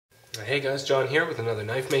Hey guys, John here with another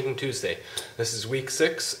Knifemaking Tuesday. This is week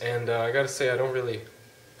 6, and I gotta say I don't really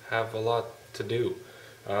have a lot to do.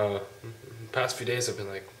 The past few days I've been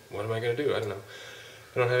like, what am I gonna do? I don't know.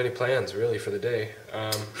 I don't have any plans really for the day,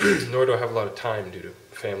 nor do I have a lot of time due to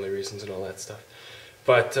family reasons and all that stuff.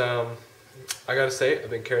 But I gotta say, I've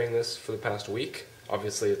been carrying this for the past week.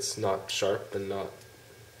 Obviously it's not sharp and not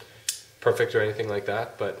perfect or anything like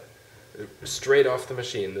that, but straight off the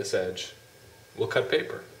machine, this edge will cut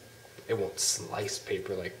paper. It won't slice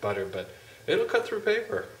paper like butter, but it'll cut through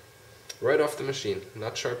paper right off the machine,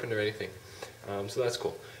 not sharpened or anything. So that's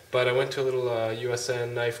cool. But I went to a little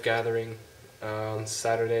USN knife gathering on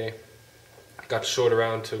Saturday. Got showed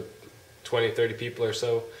around to 20-30 people or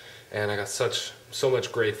so, and I got so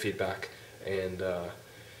much great feedback, and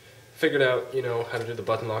figured out, you know, how to do the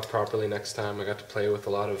button lock properly next time. I got to play with a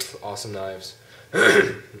lot of awesome knives,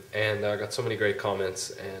 and I got so many great comments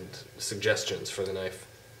and suggestions for the knife.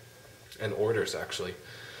 And orders, actually.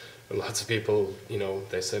 Lots of people, you know,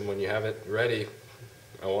 they said when you have it ready,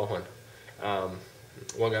 I want one.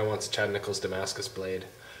 One guy wants a Chad Nichols Damascus blade.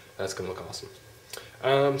 That's going to look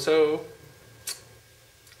awesome. So,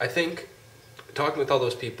 I think, talking with all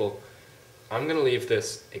those people, I'm going to leave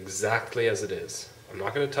this exactly as it is. I'm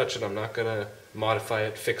not going to touch it, I'm not going to modify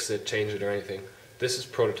it, fix it, change it or anything. This is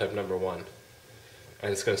prototype number 1.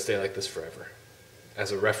 And it's going to stay like this forever.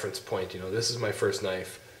 As a reference point, you know, this is my first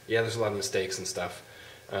knife. Yeah, there's a lot of mistakes and stuff,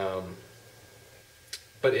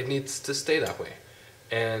 but it needs to stay that way.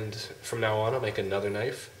 And from now on, I'll make another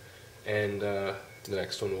knife, and the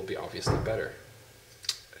next one will be obviously better.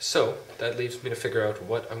 So that leaves me to figure out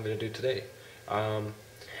what I'm going to do today. I'm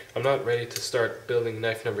not ready to start building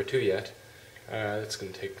knife number 2 yet. It's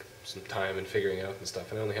going to take some time and figuring out and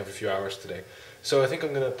stuff, and I only have a few hours today. So I think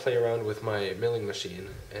I'm going to play around with my milling machine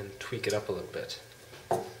and tweak it up a little bit.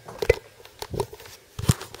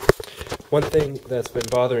 One thing that's been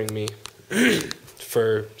bothering me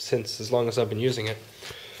since as long as I've been using it,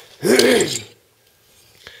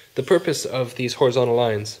 the purpose of these horizontal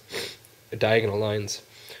lines, diagonal lines,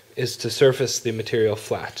 is to surface the material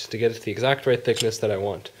flat, to get it to the exact right thickness that I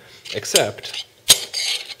want. Except,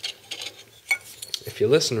 if you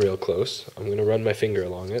listen real close, I'm going to run my finger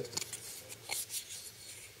along it.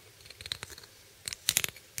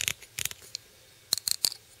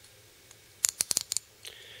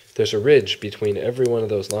 There's a ridge between every one of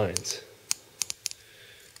those lines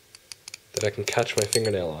that I can catch my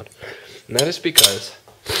fingernail on. And that is because,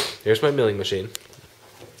 here's my milling machine.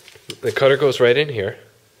 The cutter goes right in here,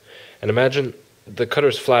 and imagine the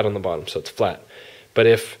cutter's flat on the bottom, so it's flat. But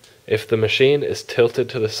if the machine is tilted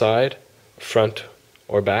to the side, front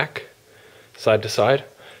or back, side to side,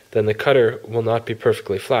 then the cutter will not be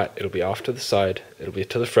perfectly flat. It'll be off to the side, it'll be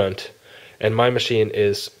to the front, and my machine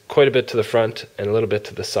is quite a bit to the front and a little bit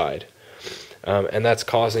to the side. And that's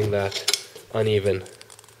causing that uneven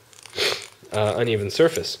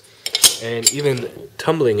surface. And even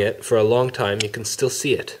tumbling it for a long time, you can still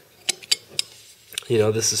see it. You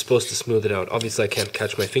know, this is supposed to smooth it out. Obviously I can't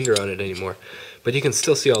catch my finger on it anymore, but you can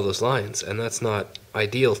still see all those lines, and that's not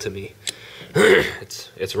ideal to me.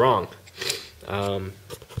 It's wrong.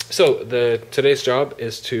 So today's job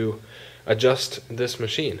is to adjust this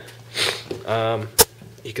machine.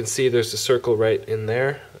 You can see there's a circle right in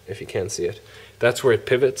there, if you can see it. That's where it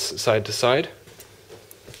pivots side to side.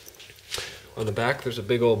 On the back there's a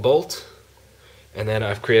big old bolt, and then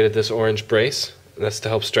I've created this orange brace. That's to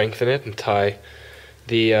help strengthen it and tie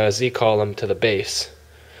the Z-column to the base.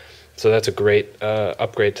 So that's a great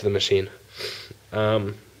upgrade to the machine.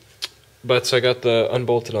 But so I got the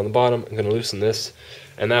unbolted on the bottom. I'm going to loosen this,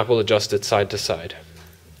 and that will adjust it side to side.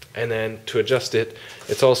 And then to adjust it,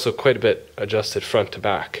 it's also quite a bit adjusted front to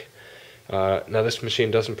back. Now this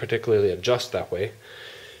machine doesn't particularly adjust that way,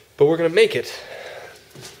 but we're going to make it.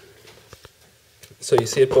 So you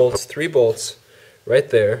see it bolts 3 bolts right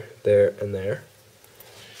there, there, and there.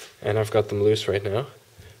 And I've got them loose right now.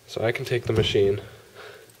 So I can take the machine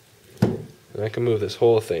and I can move this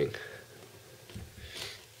whole thing.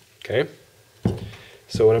 Okay?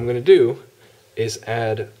 So what I'm going to do is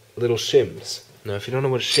add little shims. Now, if you don't know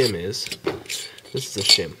what a shim is, this is a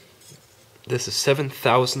shim. This is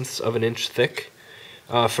 7/1000ths of an inch thick.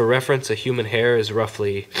 For reference, a human hair is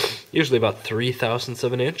usually about 3/1000ths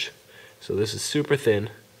of an inch. So this is super thin.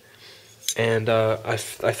 And I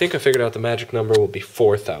think I figured out the magic number will be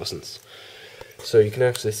 4/1000ths. So you can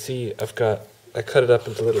actually see I cut it up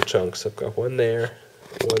into little chunks. I've got one there,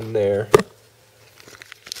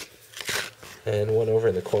 and one over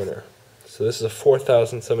in the corner. So this is a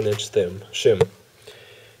 4/1000ths of an inch thin shim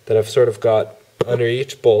that I've sort of got under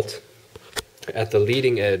each bolt at the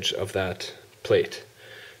leading edge of that plate.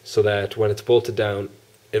 so that when it's bolted down,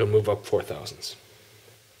 it'll move up 4 thousandths.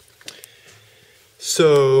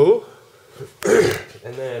 So,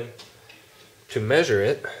 and then to measure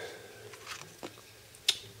it,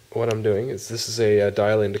 what I'm doing is this is a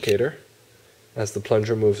dial indicator. As the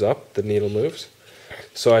plunger moves up, the needle moves.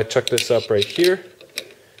 So I chuck this up right here,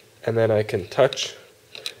 and then I can touch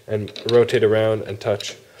and rotate around and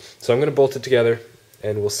touch. So I'm going to bolt it together,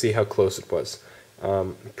 and we'll see how close it was.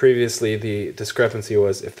 Previously, the discrepancy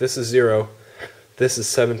was if this is 0, this is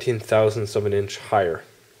 17 thousandths of an inch higher.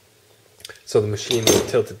 So the machine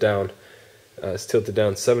is tilted down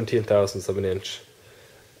 17 thousandths of an inch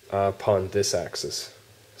upon this axis.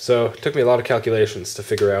 So it took me a lot of calculations to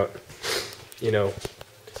figure out, you know,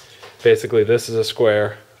 basically this is a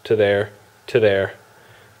square to there,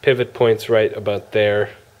 pivot points right about there,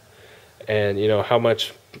 and you know how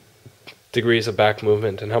much degrees of back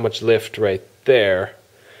movement and how much lift right there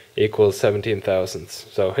equals 17 thousandths.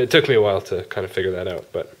 So it took me a while to kind of figure that out,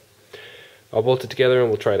 but I'll bolt it together and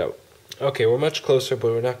we'll try it out. Okay, we're much closer,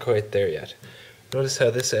 but we're not quite there yet. Notice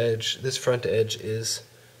how this edge, this front edge is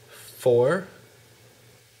 4.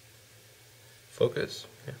 Focus.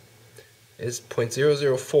 Yeah. Is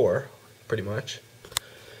 0.004, pretty much.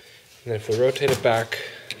 And then if we rotate it back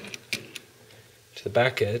to the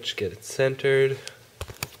back edge, get it centered,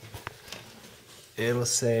 it'll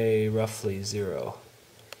say roughly 0.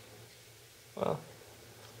 Well,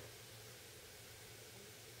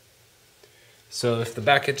 so if the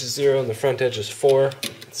back edge is 0 and the front edge is 4,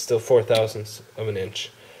 it's still 4 thousandths of an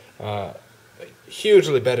inch.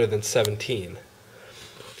 Hugely better than 17.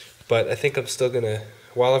 But I think I'm still going to,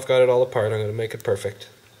 while I've got it all apart, I'm going to make it perfect.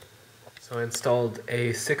 So I installed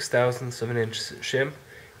a 6 thousandths of an inch shim.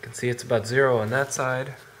 You can see it's about 0 on that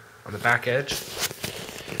side, on the back edge.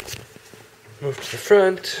 Move to the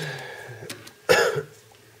front.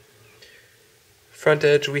 Front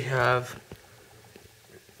edge we have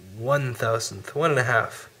 1 thousandth,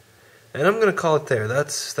 1.5. And I'm going to call it there.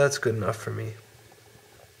 That's good enough for me.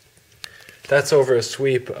 That's over a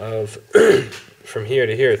sweep of from here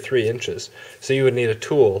to here 3 inches. So you would need a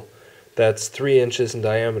tool that's 3 inches in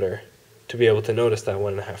diameter to be able to notice that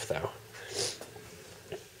 1.5 thou.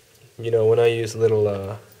 You know, when I use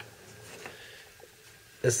little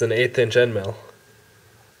it's an 1/8 inch end mill,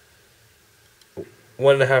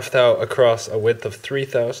 1.5 thou across a width of 3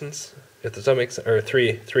 thousandths, if does that make sense, or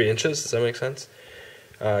 3 inches, does that make sense?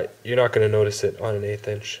 You're not going to notice it on an 1/8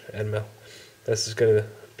 inch end mill. This is going to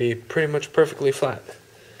be pretty much perfectly flat.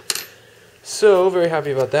 So, very happy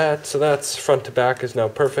about that. So that's front to back is now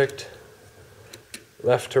perfect.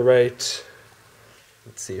 Left to right,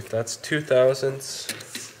 let's see if that's 2 thousandths.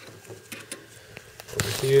 Over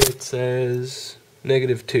here it says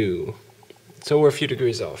 -2. So we're a few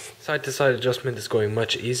degrees off. Side to side adjustment is going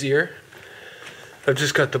much easier. I've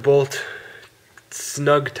just got the bolt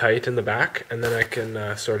snug tight in the back, and then I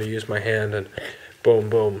can sort of use my hand and boom,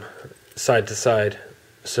 boom, side to side,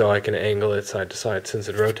 so I can angle it side to side since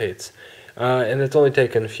it rotates. And it's only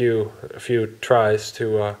taken a few tries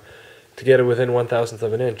to get it within 1 thousandth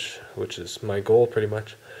of an inch, which is my goal pretty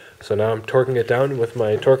much. So now I'm torquing it down with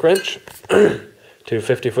my torque wrench to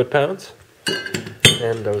 50 foot-pounds.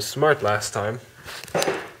 And I was smart last time.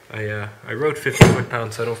 I wrote 50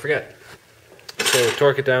 foot-pounds so I don't forget. So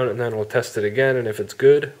torque it down and then we'll test it again, and if it's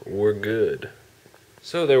good, we're good.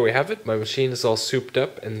 So there we have it. My machine is all souped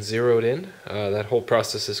up and zeroed in. That whole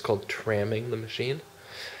process is called tramming the machine.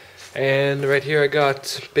 And right here I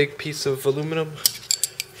got a big piece of aluminum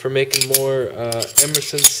for making more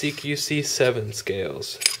Emerson CQC 7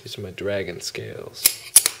 scales. These are my Dragon scales.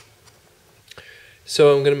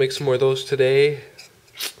 So I'm going to make some more of those today.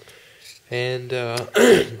 And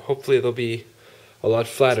hopefully they'll be a lot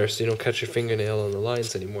flatter so you don't cut your fingernail on the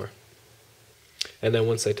lines anymore. And then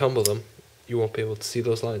once I tumble them, you won't be able to see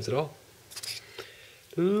those lines at all.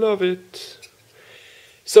 Love it.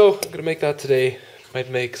 So I'm going to make that today. Might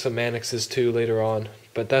make some annexes too later on.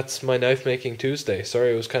 But that's my Knife Making Tuesday.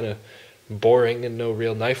 Sorry it was kind of boring and no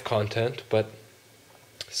real knife content, but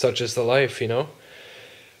such is the life, you know.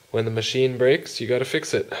 When the machine breaks, you gotta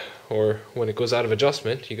fix it. Or when it goes out of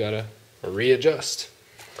adjustment, you gotta readjust.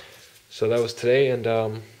 So that was today, and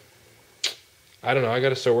I don't know, I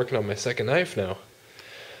gotta start working on my second knife now.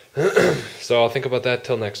 So I'll think about that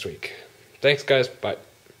till next week. Thanks guys, bye.